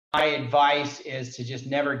my advice is to just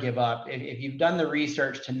never give up. If you've done the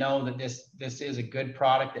research to know that this is a good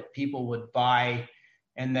product that people would buy,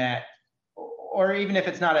 and that, or even if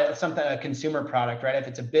it's not a consumer product, right? If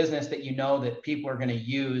it's a business that you know that people are going to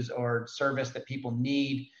use, or service that people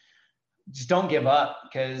need, just don't give up,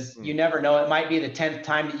 because you never know. It might be the 10th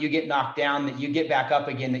time that you get knocked down, that you get back up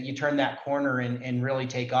again, that you turn that corner and really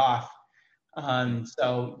take off.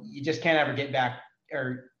 So you just can't ever get back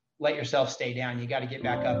or let yourself stay down. You got to get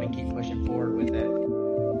back up and keep pushing forward with it.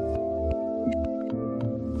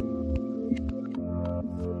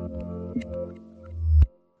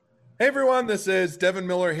 Hey everyone, this is Devin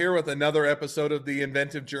Miller here with another episode of The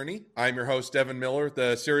Inventive Journey. I'm your host, Devin Miller,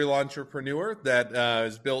 the serial entrepreneur that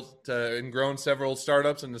has built and grown several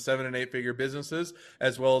startups into 7- and 8-figure businesses,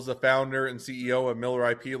 as well as the founder and CEO of Miller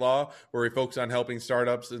IP Law, where we focus on helping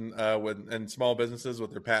startups and small businesses with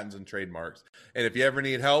their patents and trademarks. And if you ever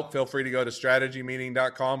need help, feel free to go to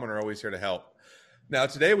strategymeeting.com, and we're always here to help. Now,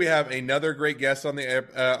 today we have another great guest on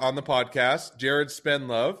the podcast, Jared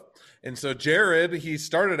Spendlove. And so Jared, he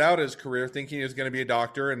started out his career thinking he was going to be a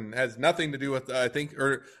doctor, and has nothing to do with,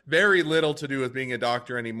 or very little to do with being a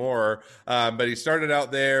doctor anymore. But he started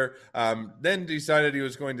out there, then decided he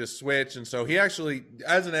was going to switch. And so he actually,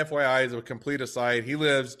 as an FYI, as a complete aside, he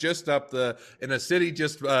lives just in a city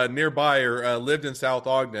just nearby, or lived in South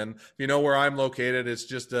Ogden. If you know where I'm located, it's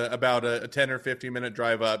just about a 10 or 15 minute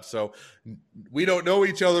drive up. So we don't know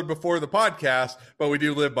each other before the podcast, but we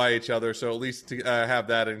do live by each other. So at least to have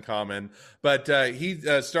that in common. But he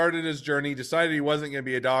started his journey, decided he wasn't going to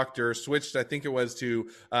be a doctor, switched, I think it was, to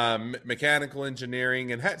mechanical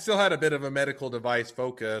engineering, and still had a bit of a medical device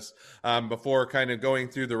focus before kind of going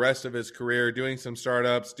through the rest of his career, doing some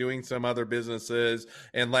startups, doing some other businesses,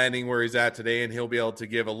 and landing where he's at today. And he'll be able to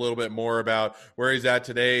give a little bit more about where he's at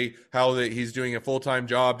today, how he's doing a full-time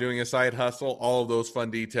job, doing a side hustle, all of those fun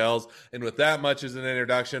details. And with that much as an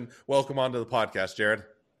introduction, welcome onto the podcast, Jared.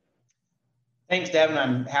 Thanks, Devin.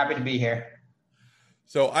 I'm happy to be here.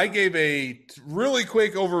 So I gave a really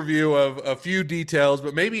quick overview of a few details,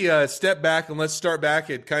 but maybe step back and let's start back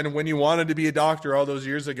at kind of when you wanted to be a doctor all those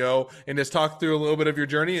years ago, and just talk through a little bit of your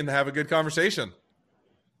journey and have a good conversation.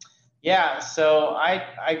 Yeah. So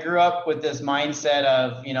I grew up with this mindset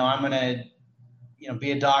of, I'm going to,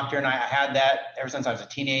 be a doctor. And I had that ever since I was a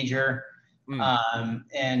teenager. And,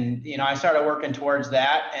 I started working towards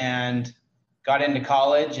that and got into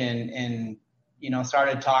college and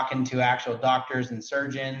started talking to actual doctors and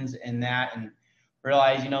surgeons and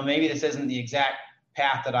realized, maybe this isn't the exact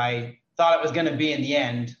path that I thought it was going to be in the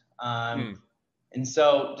end. And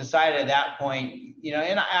so decided at that point,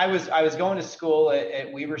 and I was going to school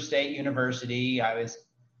at Weber State University. A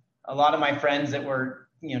lot of my friends that were,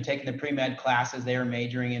 taking the pre-med classes, they were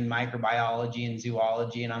majoring in microbiology and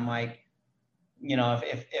zoology. And I'm like,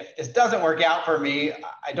 if this doesn't work out for me,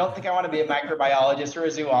 I don't think I want to be a microbiologist or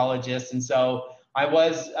a zoologist. And so I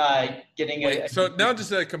was getting So now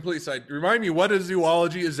just a complete side. Remind me, what is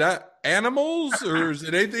zoology? Is that animals, or is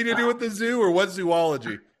it anything to do with the zoo, or what's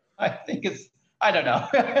zoology? I don't know.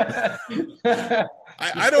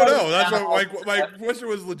 I don't know. That's what my question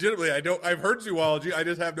was legitimately. I've heard zoology. I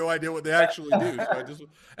just have no idea what they actually do.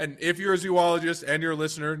 And if you're a zoologist and you're a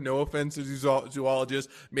listener, no offense to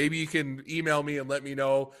zoologists, maybe you can email me and let me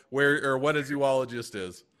know where or what a zoologist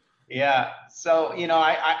is. Yeah. So,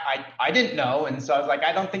 I didn't know. And so I was like,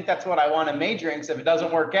 I don't think that's what I want to major in, because if it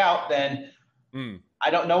doesn't work out, then I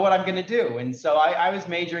don't know what I'm going to do. And so I was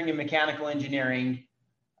majoring in mechanical engineering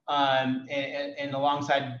and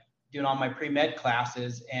alongside doing all my pre-med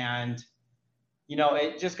classes. And,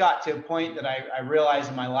 it just got to a point that I realized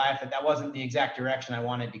in my life that wasn't the exact direction I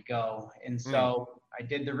wanted to go. And so I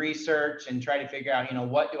did the research and tried to figure out,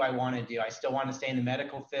 what do I want to do? I still want to stay in the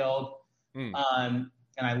medical field.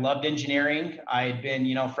 And I loved engineering. I had been,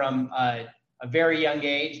 from a very young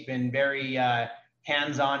age, been very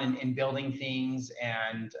hands-on in building things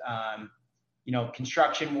and,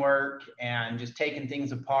 construction work and just taking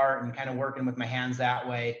things apart and kind of working with my hands that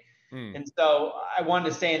way. And so I wanted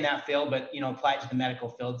to stay in that field, but, apply it to the medical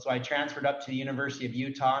field. So I transferred up to the University of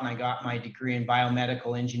Utah and I got my degree in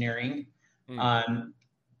biomedical engineering. A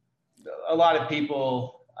lot of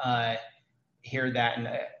people hear that and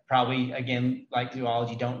probably, again, like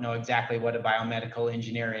zoology, don't know exactly what a biomedical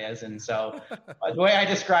engineer is. And so the way I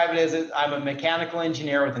describe it is I'm a mechanical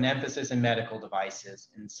engineer with an emphasis in medical devices.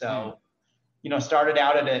 And so, started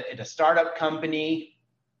out at a startup company.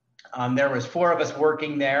 There was 4 of us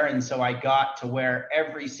working there. And so I got to wear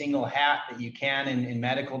every single hat that you can in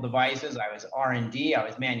medical devices. I was R&D, I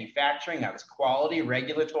was manufacturing, I was quality,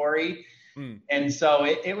 regulatory. And so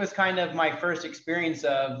it was kind of my first experience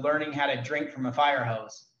of learning how to drink from a fire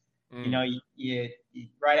hose. You know, you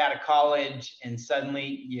right out of college, and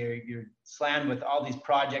suddenly you're slammed with all these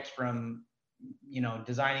projects, from, you know,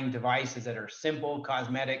 designing devices that are simple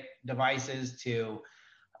cosmetic devices to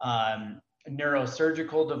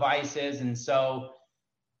neurosurgical devices. And so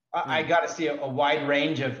I got to see a wide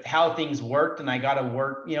range of how things worked, and I got to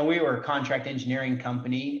work, you know, we were a contract engineering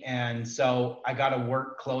company. And so I got to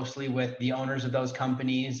work closely with the owners of those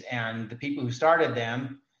companies and the people who started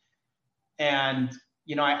them. And,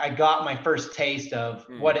 you know, I got my first taste of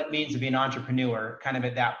what it means to be an entrepreneur kind of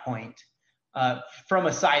at that point, from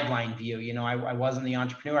a sideline view. You know, I wasn't the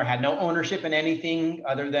entrepreneur. I had no ownership in anything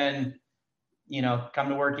other than, you know, come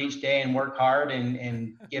to work each day and work hard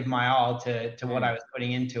and give my all to what I was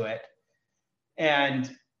putting into it. And,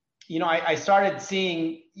 you know, I started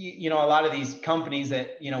seeing, you know, a lot of these companies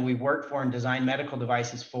that, you know, we've worked for and designed medical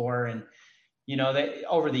devices for. And, you know, they,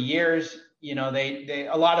 over the years, you know, they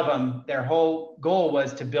a lot of them, their whole goal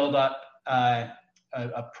was to build up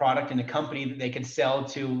a product and a company that they could sell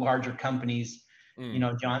to larger companies, you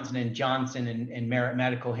know, Johnson and Johnson and Merit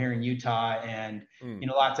Medical here in Utah, and, you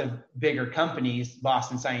know, lots of bigger companies,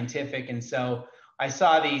 Boston Scientific. And so I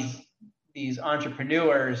saw these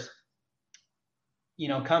entrepreneurs, you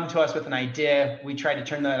know, come to us with an idea. We tried to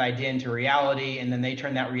turn that idea into reality, and then they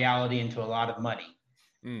turned that reality into a lot of money.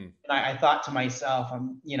 And I thought to myself,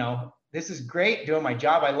 you know, this is great doing my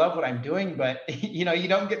job. I love what I'm doing, but, you know, you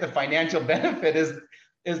don't get the financial benefit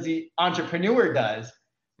as the entrepreneur does.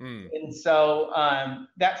 And so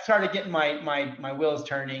that started getting my wheels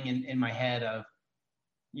turning in my head of,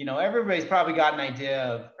 you know, everybody's probably got an idea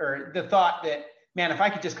of, or the thought that, man, if I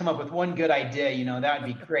could just come up with one good idea, you know, that would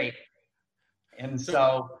be great. And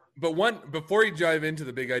so but before you dive into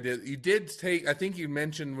the big idea, you did take, I think you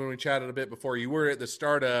mentioned when we chatted a bit before, you were at the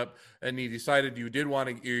startup and you decided you did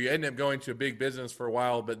want to, you ended up going to a big business for a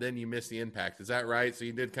while, but then you missed the impact. Is that right? So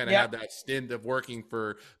you did kind of have that stint of working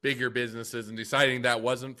for bigger businesses and deciding that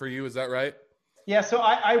wasn't for you. Is that right? Yeah. So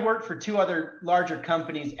I worked for two other larger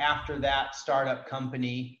companies after that startup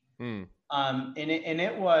company. And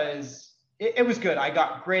it was good. I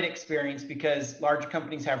got great experience because large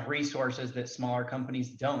companies have resources that smaller companies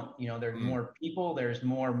don't. You know, there's more people, there's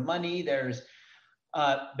more money, there's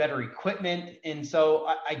better equipment. And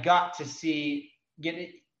so I got to see, the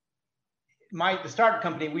startup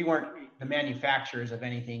company, we weren't the manufacturers of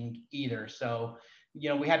anything either. So, you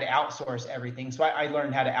know, we had to outsource everything. So I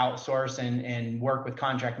learned how to outsource and work with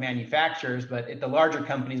contract manufacturers. But at the larger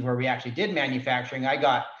companies where we actually did manufacturing, I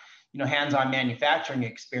got, you know, hands-on manufacturing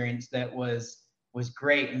experience that was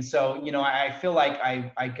great. And so, you know, I feel like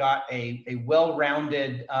I got a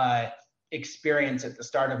well-rounded experience at the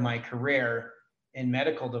start of my career in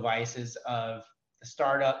medical devices, of the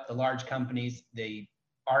startup, the large companies, the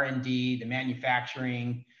R&D, the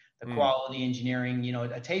manufacturing, the quality engineering, you know,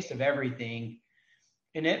 a taste of everything.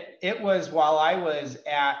 And it was, while I was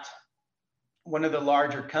at one of the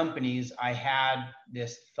larger companies, I had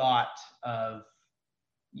this thought of,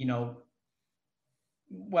 you know,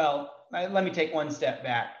 well, let me take one step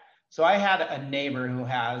back. So I had a neighbor who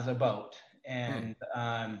has a boat, and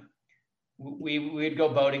we'd go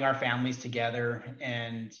boating, our families together,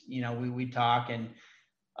 and, you know, we'd talk. And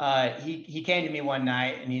he came to me one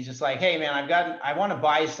night and he's just like, hey man, I want to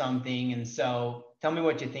buy something. And so tell me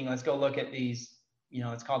what you think. Let's go look at these, you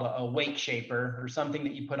know, it's called a wake shaper, or something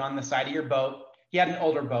that you put on the side of your boat. He had an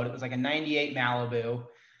older boat. It was like a 98 Malibu.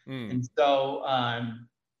 And so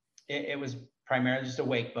it was primarily just a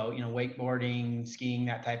wake boat, you know, wakeboarding, skiing,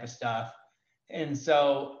 that type of stuff. And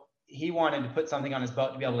so he wanted to put something on his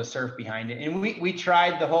boat to be able to surf behind it. And we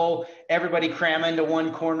tried the whole, everybody cram into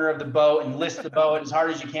one corner of the boat and list the boat as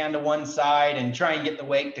hard as you can to one side and try and get the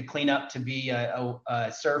wake to clean up to be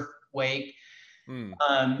a surf wake.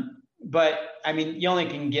 But I mean, you only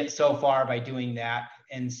can get so far by doing that.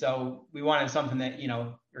 And so we wanted something that, you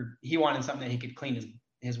know, or he wanted something that he could clean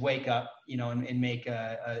his wake up, you know, and make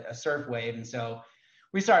a surf wave. And so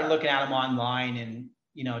we started looking at him online and,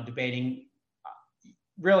 you know, debating.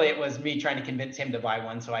 Really, it was me trying to convince him to buy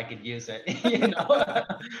one so I could use it, you know.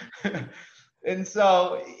 And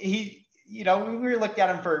so he, you know, we looked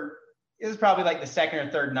at him for, it was probably like the second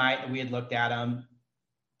or third night that we had looked at him.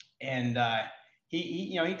 And he,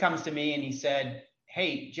 you know, he comes to me and he said,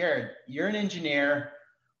 hey, Jared, you're an engineer.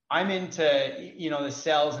 I'm into, you know, the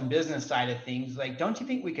sales and business side of things. Like, don't you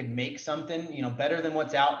think we could make something, you know, better than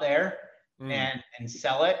what's out there and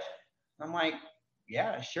sell it? I'm like,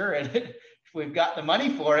 yeah, sure. If we've got the money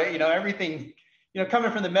for it, you know, everything, you know,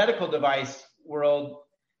 coming from the medical device world,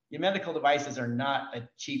 your medical devices are not a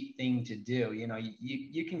cheap thing to do. You know,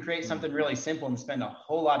 you can create something really simple and spend a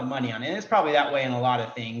whole lot of money on it. And it's probably that way in a lot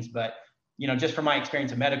of things, but just from my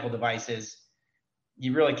experience of medical devices,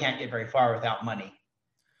 you really can't get very far without money.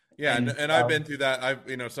 Yeah, and I've been through that.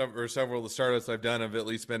 I've several of the startups I've done have at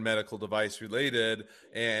least been medical device related,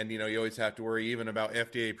 and you always have to worry even about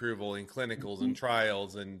FDA approval and clinicals and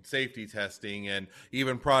trials and safety testing and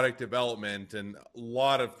even product development and a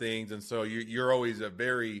lot of things. And so you're always a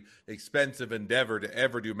very expensive endeavor to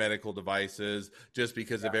ever do medical devices, just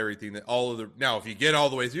because of everything that now if you get all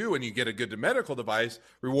the way through and you get a good medical device,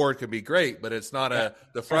 reward can be great, but it's not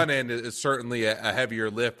the front end is certainly a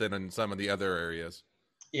heavier lift than in some of the other areas.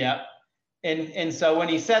 Yeah. And so when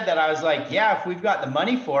he said that, I was like, yeah, if we've got the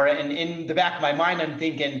money for it. And in the back of my mind, I'm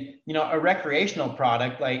thinking, a recreational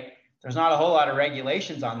product, like there's not a whole lot of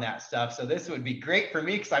regulations on that stuff. So this would be great for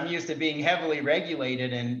me because I'm used to being heavily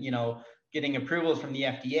regulated and, getting approvals from the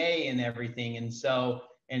FDA and everything. And so,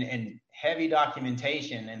 and heavy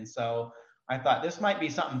documentation. And so I thought this might be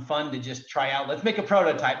something fun to just try out. Let's make a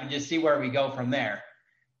prototype and just see where we go from there.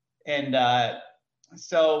 And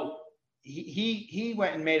so he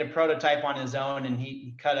went and made a prototype on his own, and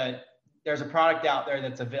he there's a product out there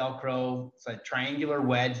that's a Velcro, it's a triangular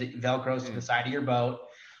wedge that Velcros to the side of your boat.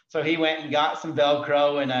 So he went and got some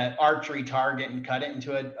Velcro and an archery target and cut it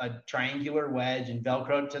into a triangular wedge and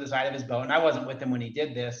Velcroed to the side of his boat. And I wasn't with him when he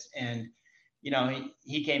did this. And,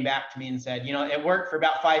 he came back to me and said, it worked for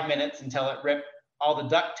about 5 minutes until it ripped all the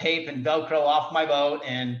duct tape and Velcro off my boat.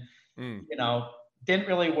 And, didn't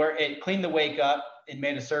really work. It cleaned the wake up and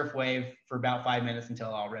made a surf wave for about 5 minutes until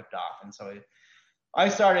it all ripped off. And so I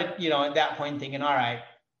started, at that point thinking, all right,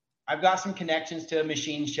 I've got some connections to a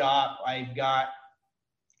machine shop. I've got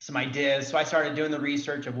some ideas. So I started doing the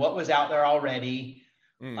research of what was out there already.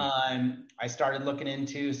 I started looking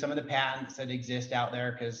into some of the patents that exist out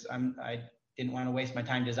there because I didn't want to waste my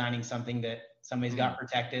time designing something that somebody's got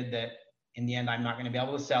protected that in the end, I'm not going to be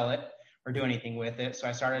able to sell it or do anything with it. So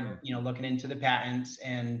I started, looking into the patents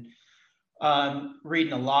and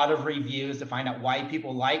reading a lot of reviews to find out why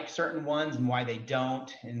people like certain ones and why they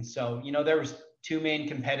don't. And so, there was two main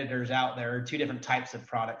competitors out there, two different types of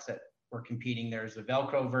products that were competing. There's the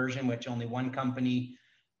Velcro version, which only one company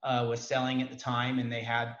was selling at the time, and they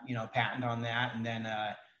had, a patent on that. And then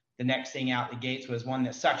the next thing out the gates was one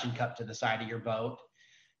that suction cupped to the side of your boat.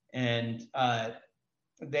 And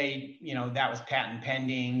they, that was patent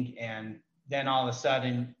pending. And then all of a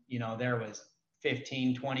sudden, there was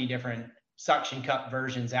 15, 20 different suction cup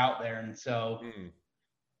versions out there. And so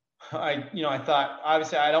I thought,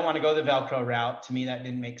 obviously I don't want to go the Velcro route. To me, that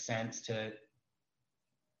didn't make sense to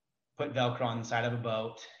put Velcro on the side of a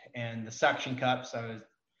boat. And the suction cups, I was,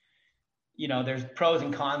 there's pros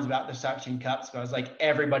and cons about the suction cups, but I was like,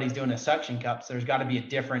 everybody's doing a suction cup. So there's got to be a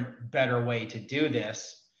different, better way to do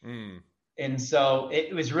this. And so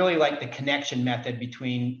it was really like the connection method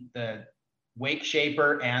between the wake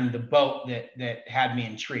shaper and the boat that had me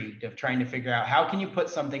intrigued, of trying to figure out how can you put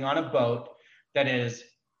something on a boat that is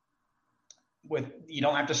you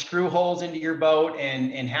don't have to screw holes into your boat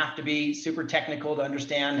and have to be super technical to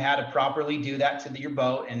understand how to properly do that to your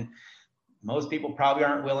boat. And most people probably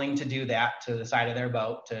aren't willing to do that to the side of their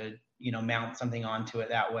boat to, mount something onto it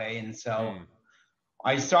that way. And so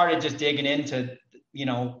I started just digging into,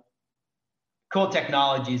 cool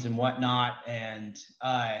technologies and whatnot. And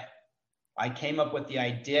I came up with the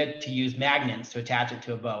idea to use magnets to attach it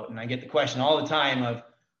to a boat. And I get the question all the time of,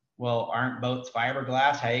 well, aren't boats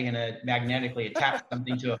fiberglass? How are you going to magnetically attach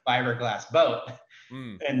something to a fiberglass boat?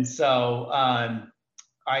 And so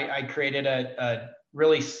I created a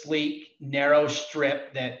really sleek, narrow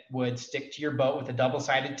strip that would stick to your boat with a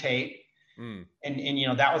double-sided tape. And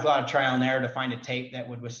that was a lot of trial and error to find a tape that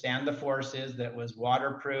would withstand the forces, that was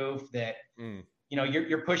waterproof, that,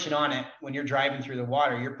 you're pushing on it when you're driving through the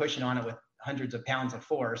water, you're pushing on it with hundreds of pounds of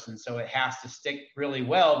force. And so it has to stick really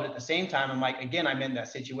well. But at the same time, I'm like, again, I'm in that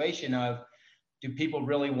situation of, do people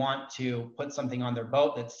really want to put something on their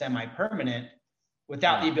boat that's semi-permanent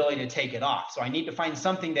without the ability to take it off? So I need to find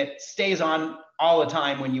something that stays on all the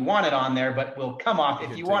time when you want it on there, but will come off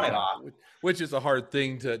if you want it off. Which is a hard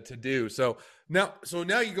thing to do. So now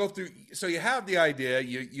you go through, so you have the idea,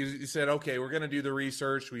 you said, okay, we're going to do the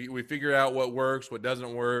research. We figure out what works, what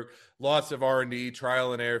doesn't work, lots of R&D,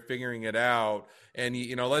 trial and error, figuring it out. And,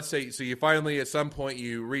 let's say, so you finally, at some point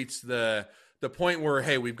you reach the point where,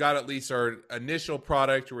 hey, we've got at least our initial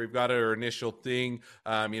product, or we've got our initial thing,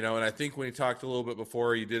 and I think when you talked a little bit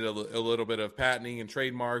before, you did a little bit of patenting and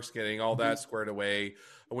trademarks, getting all that squared away.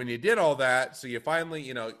 When you did all that, so you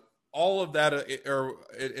finally, all of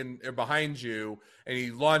that behind you, and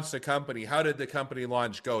you launched the company. How did the company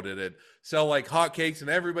launch go? Did it sell like hotcakes and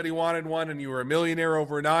everybody wanted one and you were a millionaire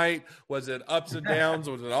overnight? Was it ups and downs?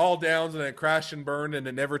 Was it all downs and it crashed and burned and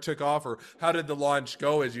it never took off? Or how did the launch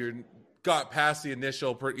go as you got past the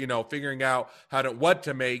initial, figuring out what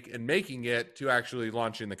to make and making it to actually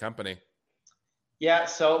launching the company? Yeah,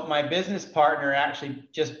 so my business partner actually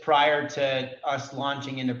just prior to us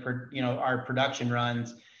launching into our production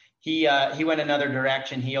runs, he went another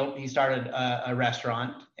direction. He started a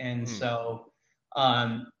restaurant, and so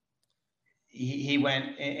he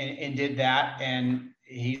went and did that, and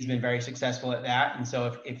he's been very successful at that. And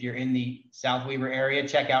so if you're in the South Weaver area,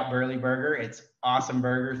 check out Burley Burger. It's awesome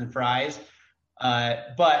burgers and fries.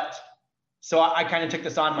 But so I kind of took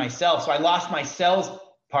this on myself. So I lost my sales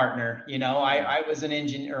partner. I was an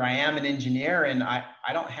engineer, or I am an engineer, and I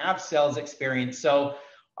don't have sales experience. So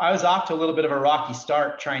I was off to a little bit of a rocky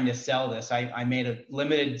start trying to sell this. I made a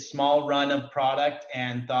limited small run of product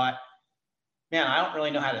and thought, man, I don't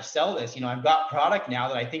really know how to sell this. I've got product now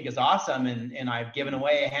that I think is awesome, and I've given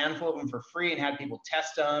away a handful of them for free and had people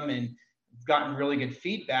test them and gotten really good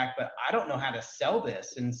feedback, but I don't know how to sell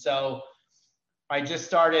this. And so I just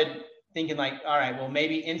started thinking like, all right, well,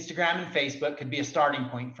 maybe Instagram and Facebook could be a starting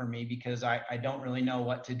point for me because I don't really know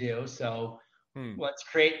what to do. So let's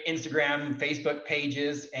create Instagram and Facebook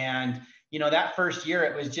pages. And, that first year,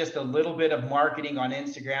 it was just a little bit of marketing on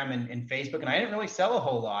Instagram and Facebook. And I didn't really sell a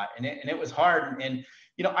whole lot. And it was hard. And,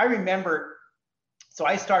 I remember, so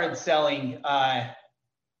I started selling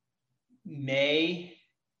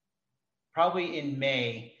probably in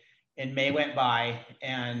May. And May went by,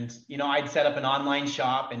 and I'd set up an online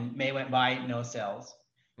shop, and May went by, no sales.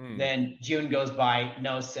 Then June goes by,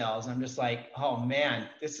 no sales. I'm just like, oh man,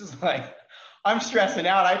 this is like, I'm stressing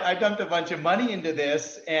out. I dumped a bunch of money into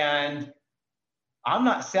this, and I'm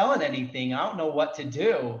not selling anything. I don't know what to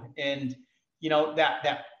do. And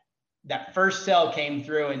that first sale came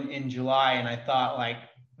through in July, and I thought like,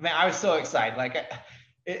 man, I was so excited. Like,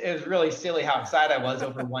 it was really silly how excited I was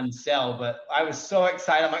over one sell, but I was so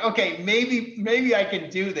excited. I'm like, okay, maybe I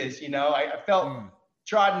can do this. I felt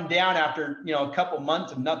trodden down after, a couple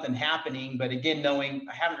months of nothing happening. But again, knowing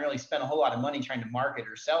I haven't really spent a whole lot of money trying to market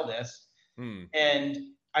or sell this. And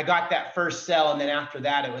I got that first sell. And then after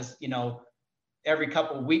that, it was, every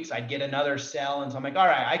couple of weeks I'd get another sell. And so I'm like, all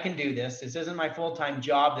right, I can do this. This isn't my full-time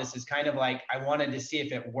job. This is kind of like, I wanted to see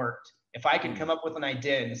if it worked, if I could come up with an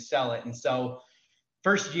idea and sell it. And so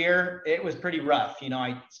first year, it was pretty rough.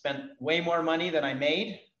 I spent way more money than I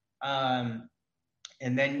made. And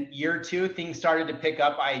then year two, things started to pick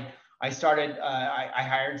up. I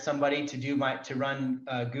hired somebody to run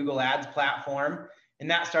a Google Ads platform, and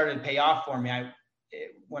that started to pay off for me.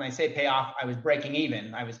 When I say pay off, I was breaking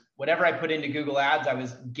even. Whatever I put into Google Ads, I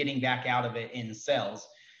was getting back out of it in sales.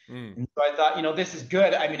 And so I thought, this is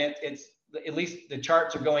good. I mean, it's at least the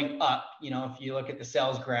charts are going up. If you look at the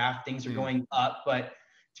sales graph, things are going up. But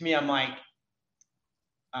to me, I'm like,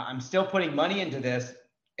 I'm still putting money into this,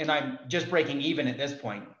 and I'm just breaking even at this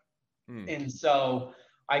point. And so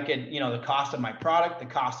I could, the cost of my product, the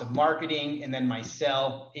cost of marketing, and then my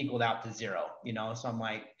sell equaled out to zero. So I'm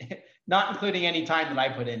like, not including any time that I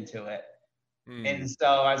put into it. And so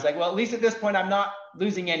I was like, well, at least at this point, I'm not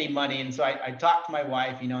losing any money. And so I talked to my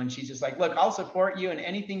wife, and she's just like, look, I'll support you in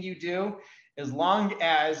anything you do, as long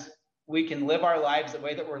as we can live our lives the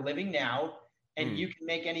way that we're living now, and you can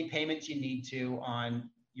make any payments you need to on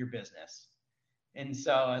your business. And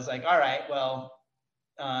so I was like, all right, well,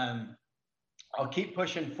 I'll keep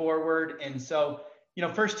pushing forward. And so,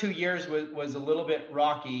 first 2 years was a little bit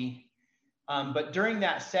rocky. But during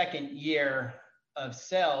that second year of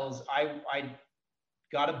sales, I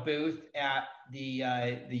got a booth at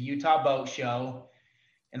the Utah Boat Show.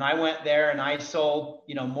 And I went there and I sold,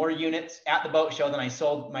 more units at the boat show than I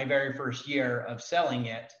sold my very first year of selling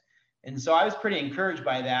it. And so I was pretty encouraged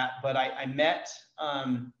by that. But I met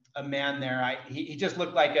a man there. He just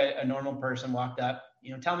looked like a normal person, walked up,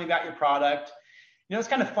 tell me about your product. It's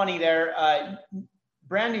kind of funny there.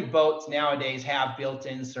 Brand new boats nowadays have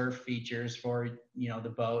built-in surf features for,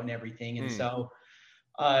 the boat and everything. And so,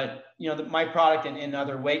 my product and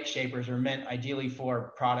other wake shapers are meant ideally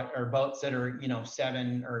for product or boats that are,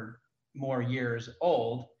 7 or more years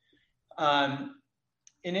old.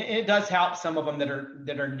 And it does help some of them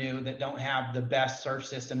that are new, that don't have the best surf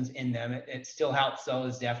systems in them. It still helps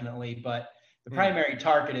those definitely, but the primary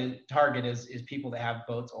target is people that have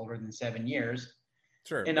boats older than 7 years.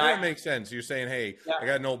 Sure. And That makes sense. You're saying, hey, yeah, I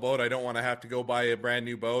got an old boat. I don't want to have to go buy a brand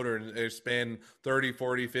new boat or spend 30,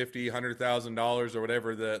 40, 50, $100,000 or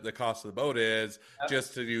whatever the cost of the boat is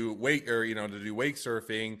just to do wake or, to do wake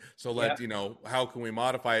surfing. So yeah, how can we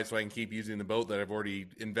modify it so I can keep using the boat that I've already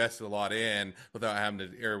invested a lot in without having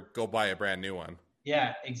to or go buy a brand new one?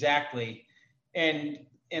 yeah, exactly. And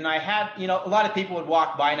I had, a lot of people would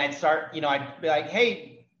walk by and I'd start, I'd be like,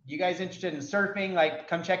 hey, you guys interested in surfing? Like,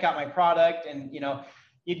 come check out my product. And,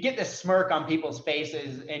 you'd get this smirk on people's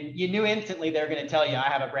faces and you knew instantly they're going to tell you, I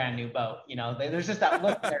have a brand new boat. There's just that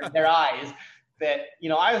look in their eyes that,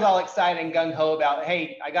 I was all excited and gung ho about,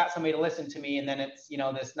 hey, I got somebody to listen to me. And then it's,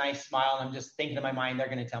 this nice smile. And I'm just thinking in my mind, they're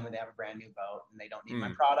going to tell me they have a brand new boat and they don't need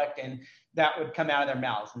my product. And that would come out of their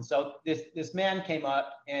mouths. And so this man came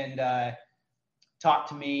up and, talk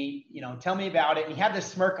to me, tell me about it. And he had this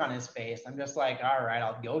smirk on his face. I'm just like, all right,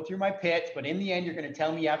 I'll go through my pitch, but in the end, you're going to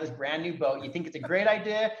tell me you have this brand new boat. You think it's a great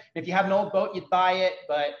idea. If you have an old boat, you'd buy it.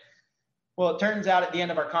 But well, it turns out at the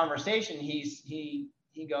end of our conversation, he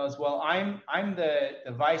goes, well, I'm the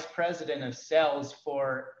vice president of sales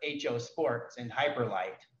for HO Sports and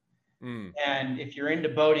Hyperlight. And if you're into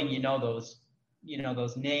boating, those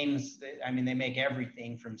names. I mean, they make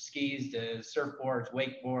everything from skis to surfboards,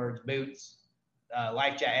 wakeboards, boots,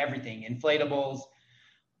 life jacket, everything, inflatables.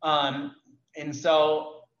 And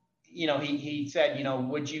so, he said,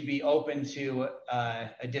 would you be open to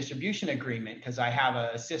a distribution agreement? Because I have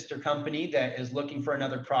a sister company that is looking for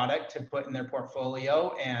another product to put in their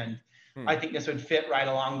portfolio. And I think this would fit right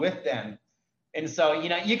along with them. And so,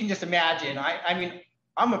 you can just imagine, I mean,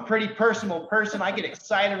 I'm a pretty personal person. I get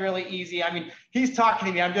excited really easy. I mean, he's talking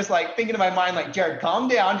to me. I'm just like thinking in my mind, like, Jared, calm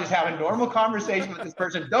down. Just have a normal conversation with this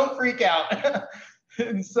person. Don't freak out.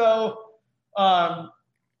 And so I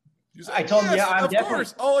told him, yeah, I'm of definitely.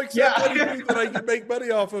 Course. I'll accept anything that I can make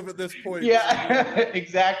money off of at this point. Yeah,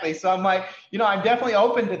 exactly. So I'm like, I'm definitely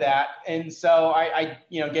open to that. And so I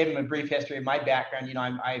gave him a brief history of my background.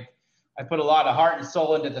 I put a lot of heart and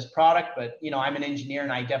soul into this product, but, I'm an engineer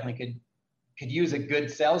and I definitely could use a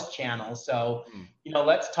good sales channel. So,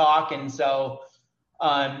 let's talk. And so,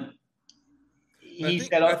 I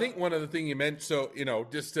think one of the things you meant, so,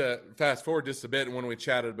 just to fast forward just a bit when we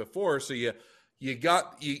chatted before, so you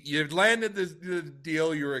landed the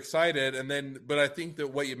deal, you were excited, but I think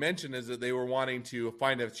that what you mentioned is that they were wanting to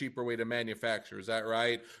find a cheaper way to manufacture. Is that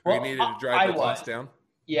right? Or you needed to drive the cost down?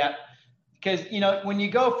 Yeah. Because, when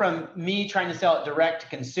you go from me trying to sell it direct to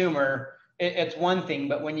consumer, it's one thing,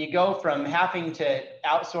 but when you go from having to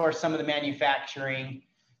outsource some of the manufacturing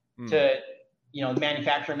to, the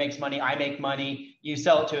manufacturer makes money, I make money, you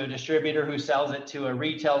sell it to a distributor who sells it to a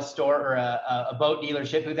retail store or a boat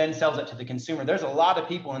dealership who then sells it to the consumer. There's a lot of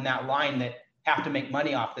people in that line that have to make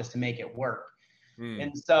money off this to make it work.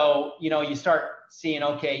 And so, you start seeing,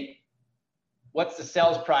 okay, what's the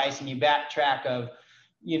sales price? And you backtrack of,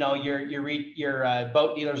 your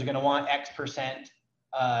boat dealers are going to want X percent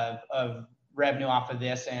of revenue off of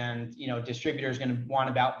this, and distributors going to want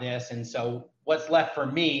about this. And so what's left for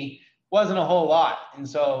me wasn't a whole lot. And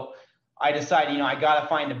so I decided, I got to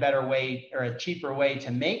find a better way or a cheaper way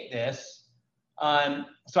to make this.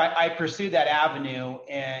 So I pursued that avenue,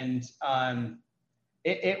 and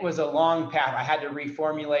it was a long path. I had to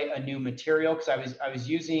reformulate a new material because I was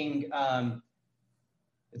using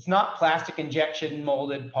it's not plastic injection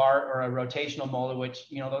molded part or a rotational molded, which,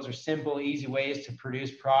 those are simple, easy ways to produce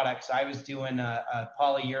products. I was doing a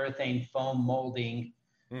polyurethane foam molding.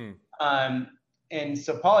 And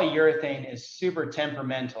so polyurethane is super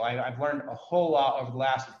temperamental. I've learned a whole lot over the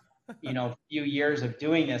last, few years of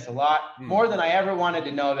doing this, a lot more than I ever wanted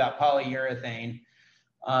to know about polyurethane,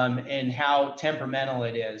 and how temperamental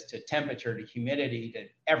it is to temperature, to humidity, to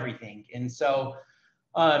everything. And so,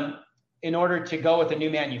 in order to go with a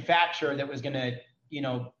new manufacturer that was going to,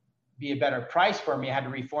 be a better price for me, I had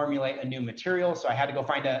to reformulate a new material. So I had to go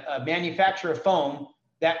find a manufacturer of foam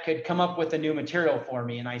that could come up with a new material for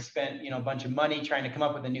me. And I spent, a bunch of money trying to come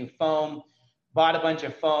up with a new foam, bought a bunch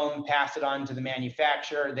of foam, passed it on to the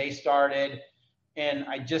manufacturer. They started, and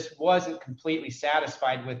I just wasn't completely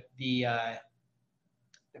satisfied with the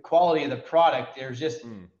quality of the product. There's just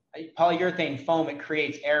polyurethane foam. It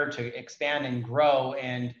creates air to expand and grow,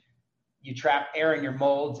 and you trap air in your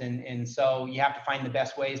molds. And so you have to find the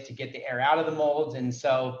best ways to get the air out of the molds. And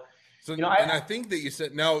so, I think that you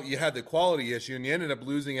said, no, you had the quality issue and you ended up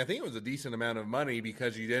losing, I think it was a decent amount of money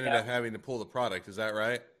because you ended up having to pull the product. Is that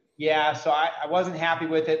right? Yeah. So I wasn't happy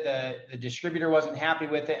with it. The distributor wasn't happy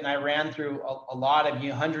with it. And I ran through a lot of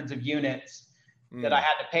hundreds of units that I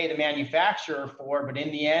had to pay the manufacturer for. But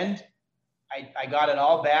in the end, I got it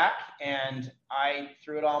all back and I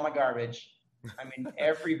threw it all in my garbage. I mean,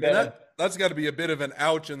 every And bit of. that's got to be a bit of an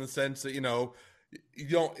ouch in the sense that, you don't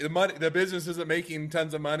the business isn't making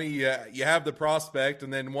tons of money. You have the prospect,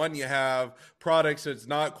 and then one, you have products that's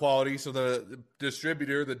not quality, so the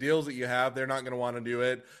distributor, the deals that you have, they're not going to want to do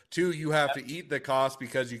it. Two, you have to eat the cost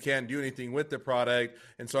because you can't do anything with the product,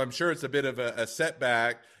 and so I'm sure it's a bit of a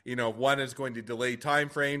setback. One is going to delay time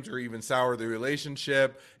frames or even sour the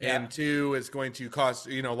relationship, Yeah. and two, it's going to cost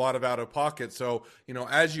a lot of out of pocket. So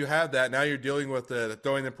as you have that, now you're dealing with the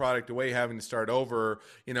throwing the product away, having to start over.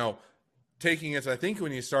 Taking us, I think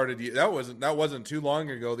when you started, that wasn't too long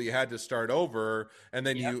ago that you had to start over, and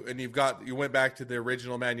then Yeah. you went back to the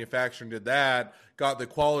original manufacturer and did that, got the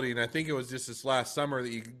quality, and I think it was just this last summer that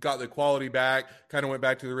you got the quality back, kind of went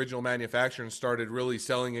back to the original manufacturer and started really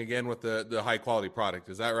selling again with the high quality product.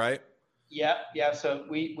 Is that right? Yeah. Yeah. So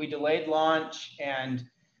we delayed launch, and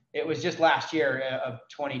it was just last year of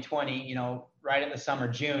 2020, right in the summer,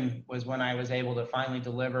 June was when I was able to finally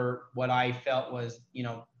deliver what I felt was,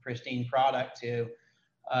 pristine product to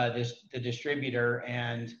the distributor.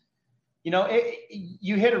 And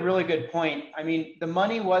you hit a really good point. I mean, the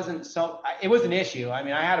money wasn't it was an issue. I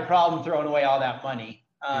mean, I had a problem throwing away all that money.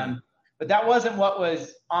 Hmm. But that wasn't what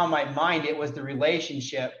was on my mind. It was the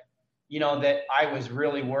relationship, that I was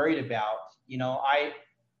really worried about.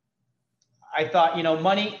 I thought,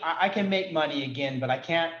 money, I can make money again, but I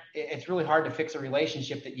can't, it's really hard to fix a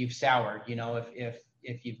relationship that you've soured.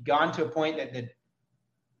 If you've gone to a point that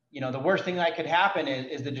the worst thing that could happen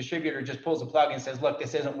is the distributor just pulls the plug and says, look,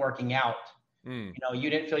 this isn't working out. Hmm. You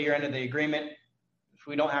didn't fill your end of the agreement. If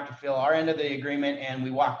we don't have to fill our end of the agreement, and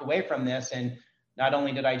we walked away from this. And not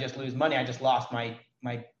only did I just lose money, I just lost my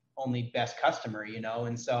only best customer,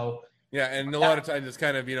 and so. Yeah, and a lot of times it's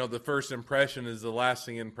kind of, the first impression is the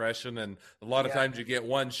lasting impression. And a lot of Yeah. times you get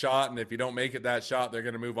one shot, and if you don't make it that shot, they're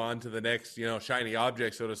going to move on to the next, shiny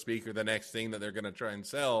object, so to speak, or the next thing that they're going to try and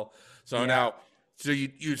sell. So Yeah. now, so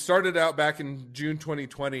you started out back in June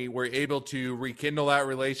 2020, were you able to rekindle that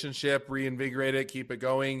relationship, reinvigorate it, keep it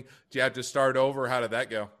going? Do you have to start over? How did that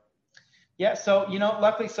go? Yeah. So,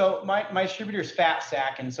 luckily, so my distributor's Fat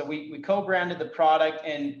Sack. And so we co-branded the product,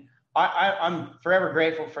 and I'm forever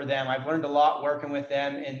grateful for them. I've learned a lot working with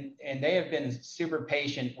them, and they have been super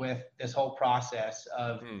patient with this whole process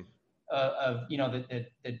of, Hmm.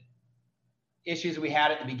 the issues we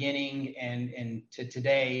had at the beginning and to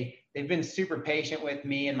today. They've been super patient with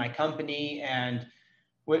me and my company, and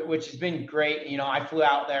which has been great. I flew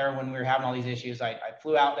out there when we were having all these issues. I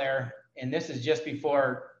flew out there, and this is just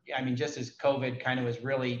before, just as COVID kind of was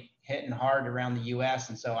really hitting hard around the US.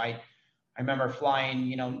 And so I remember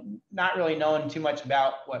flying, not really knowing too much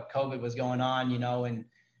about what COVID was going on, and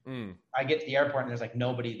Hmm. I get to the airport and there's like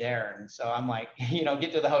nobody there. And so I'm like,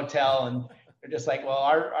 get to the hotel, and they're just like, well,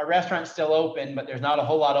 our restaurant's still open, but there's not a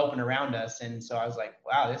whole lot open around us. And so I was like,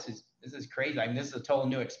 wow, this is crazy. I mean, this is a total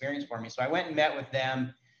new experience for me. So I went and met with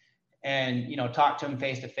them, and talked to them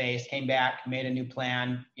face to face, came back, made a new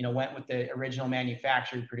plan, went with the original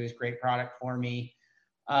manufacturer who produced great product for me.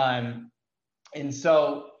 And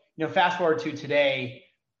so, fast forward to today,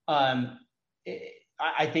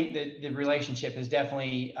 I think that the relationship has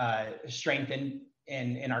definitely strengthened,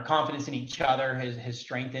 and our confidence in each other has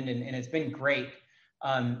strengthened, and it's been great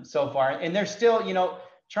so far. And they're still,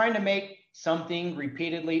 trying to make something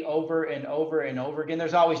repeatedly over and over and over again.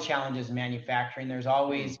 There's always challenges in manufacturing. There's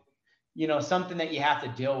always, something that you have to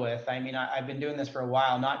deal with. I mean, I've been doing this for a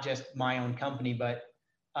while, not just my own company, but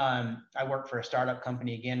I work for a startup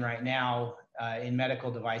company again right now in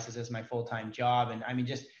medical devices as my full-time job. And I mean,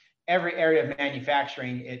 just every area of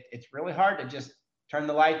manufacturing, it's really hard to just turn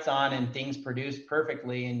the lights on and things produce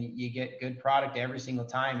perfectly and you get good product every single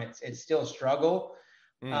time. It's still a struggle.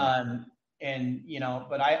 Hmm. And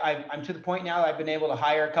but I'm to the point now that I've been able to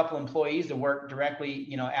hire a couple employees to work directly,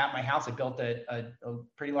 at my house. I built a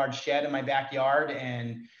pretty large shed in my backyard,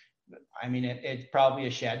 and I mean it's probably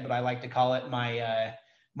a shed, but I like to call it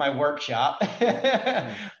my workshop.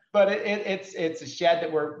 But it's a shed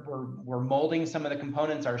that we're molding some of the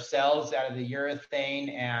components ourselves out of the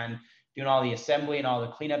urethane, and doing all the assembly and all the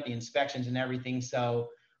cleanup, the inspections and everything. So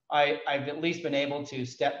I've at least been able to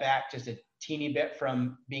step back just a teeny bit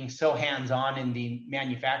from being so hands-on in the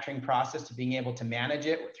manufacturing process to being able to manage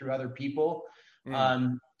it through other people.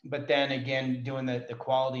 Hmm. But then again, doing the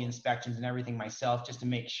quality inspections and everything myself, just to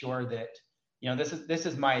make sure that, this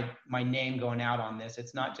is my name going out on this.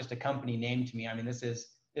 It's not just a company name to me. I mean, this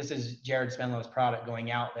is Jared Spendlove's product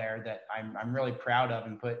going out there that I'm really proud of,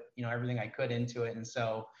 and put, everything I could into it. And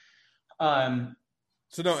so,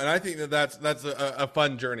 So no, and I think that's a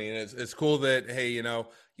fun journey, and it's cool that, hey,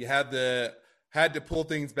 you had had to pull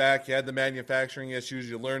things back. You had the manufacturing issues.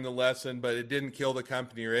 You learned the lesson, but it didn't kill the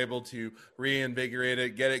company. You're able to reinvigorate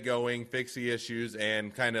it, get it going, fix the issues,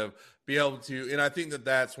 and kind of be able to. And I think that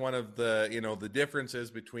that's one of the, the differences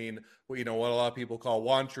between, what a lot of people call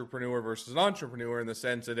wantrepreneur versus an entrepreneur, in the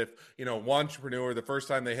sense that if, wantrepreneur, the first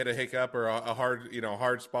time they hit a hiccup or a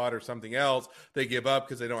hard spot or something else, they give up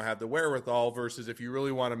because they don't have the wherewithal, versus if you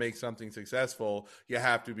really want to make something successful, you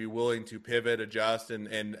have to be willing to pivot, adjust,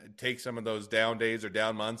 and take some of those down days or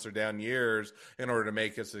down months or down years in order to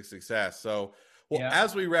make us a success. So,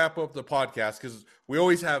 as we wrap up the podcast, because we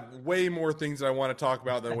always have way more things that I want to talk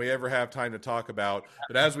about than we ever have time to talk about.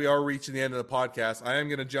 But as we are reaching the end of the podcast, I am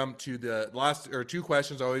going to jump to the last or two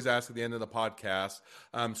questions I always ask at the end of the podcast.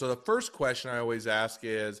 So the first question I always ask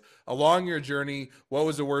is, along your journey, what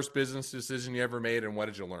was the worst business decision you ever made, and what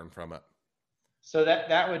did you learn from it? So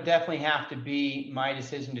that would definitely have to be my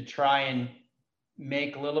decision to try and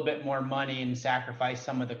make a little bit more money and sacrifice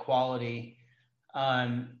some of the quality.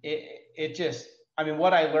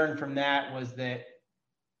 What I learned from that was that,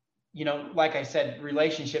 like I said,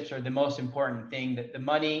 relationships are the most important thing. That the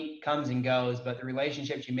money comes and goes, but the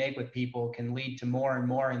relationships you make with people can lead to more and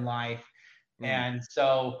more in life. And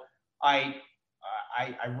so I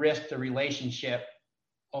risked a relationship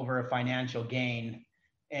over a financial gain,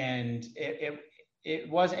 and it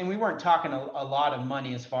was, and we weren't talking a lot of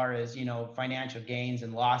money as far as, financial gains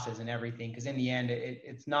and losses and everything, because in the end,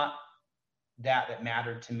 it's not that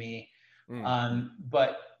mattered to me.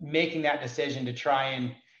 But making that decision to try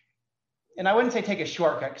and I wouldn't say take a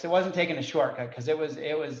shortcut, because it wasn't taking a shortcut, because it was,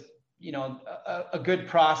 a good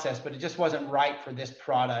process, but it just wasn't right for this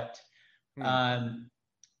product. And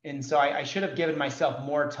so I should have given myself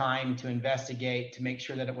more time to investigate, to make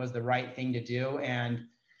sure that it was the right thing to do. And,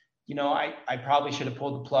 I probably should have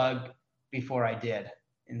pulled the plug before I did.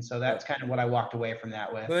 And so that's kind of what I walked away from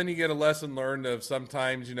that with. But then you get a lesson learned of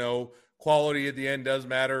sometimes, quality at the end does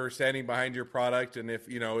matter, standing behind your product. And if,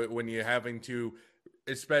 when you're having to,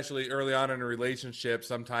 especially early on in a relationship,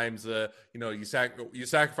 sometimes, you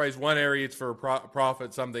sacrifice one area for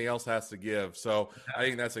profit, something else has to give. So I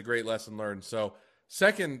think that's a great lesson learned. So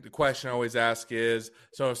second question I always ask is,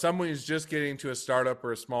 so if someone is just getting into a startup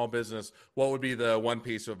or a small business, what would be the one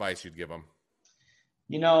piece of advice you'd give them?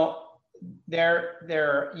 And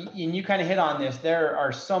you kind of hit on this, there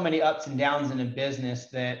are so many ups and downs in a business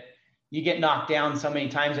that you get knocked down so many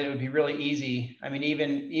times that it would be really easy. I mean,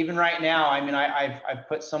 even right now, I've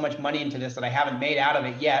put so much money into this that I haven't made out of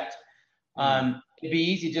it yet. It'd be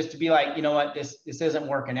easy just to be like, you know what, this isn't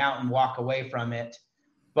working out, and walk away from it.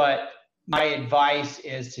 But my advice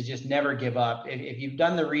is to just never give up. If you've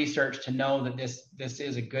done the research to know that this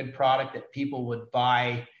is a good product that people would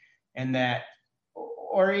buy, and that,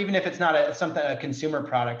 or even if it's not a consumer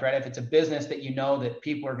product, right? If it's a business that that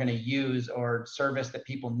people are going to use, or service that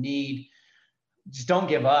people need, just don't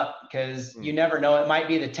give up, because you never know. It might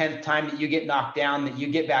be the 10th time that you get knocked down, that you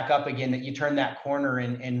get back up again, that you turn that corner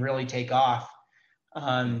and really take off.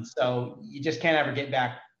 So you just can't ever get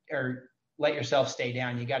back or let yourself stay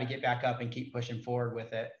down. You got to get back up and keep pushing forward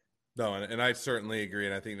with it. No, and I certainly agree,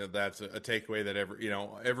 and I think that that's a takeaway that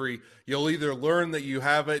you'll either learn that you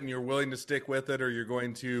have it and you're willing to stick with it, or you're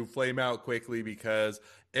going to flame out quickly, because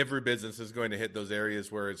every business is going to hit those areas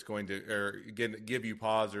where it's going to give you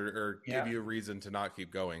pause or give you a reason to not keep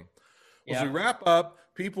going. Well, as we wrap up,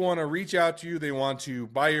 people want to reach out to you. They want to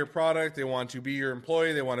buy your product. They want to be your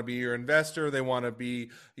employee. They want to be your investor. They want to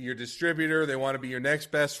be your distributor. They want to be your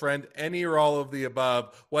next best friend. Any or all of the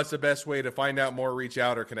above. What's the best way to find out more, reach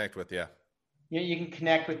out, or connect with you? You can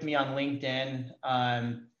connect with me on LinkedIn,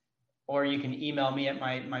 or you can email me at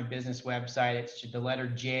my business website. It's the letter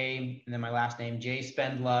J and then my last name,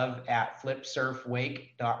 jspendlove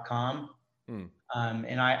 @flipsurfwake.com.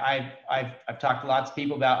 And I've talked to lots of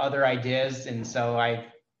people about other ideas, and so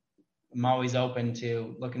I'm always open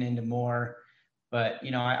to looking into more. But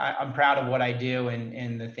I'm proud of what I do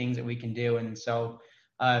and the things that we can do. And so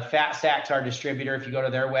Fat Sack's our distributor. If you go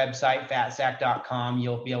to their website, fatsack.com,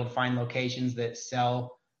 you'll be able to find locations that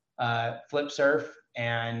sell Flip Surf.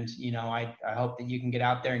 And I hope that you can get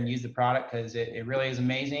out there and use the product, because it really is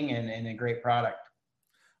amazing and a great product.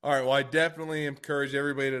 All right. Well, I definitely encourage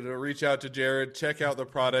everybody to reach out to Jared, check out the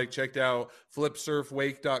product, check out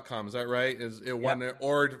flipsurfwake.com. Is that right? Is it one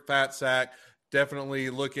or Fat Sack? Definitely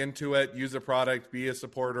look into it, use the product, be a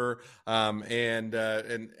supporter, and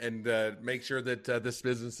make sure that this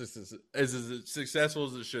business is as successful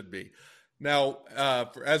as it should be. Now,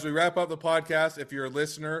 as we wrap up the podcast, if you're a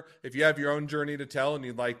listener, if you have your own journey to tell and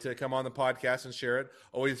you'd like to come on the podcast and share it,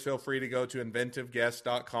 always feel free to go to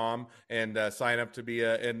inventiveguest.com and sign up to be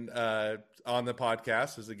a on the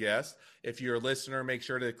podcast as a guest. If you're a listener, make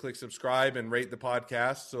sure to click subscribe and rate the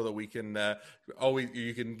podcast so that we can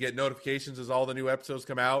you can get notifications as all the new episodes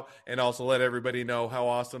come out, and also let everybody know how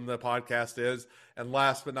awesome the podcast is. And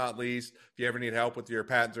last but not least, if you ever need help with your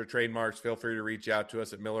patents or trademarks, feel free to reach out to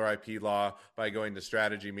us at Miller IP Law by going to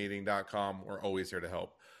strategymeeting.com. We're always here to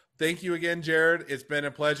help. Thank you again, Jared. It's been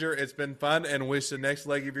a pleasure. It's been fun, and wish the next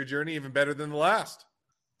leg of your journey even better than the last.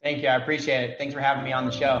 Thank you. I appreciate it. Thanks for having me on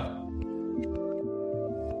the show.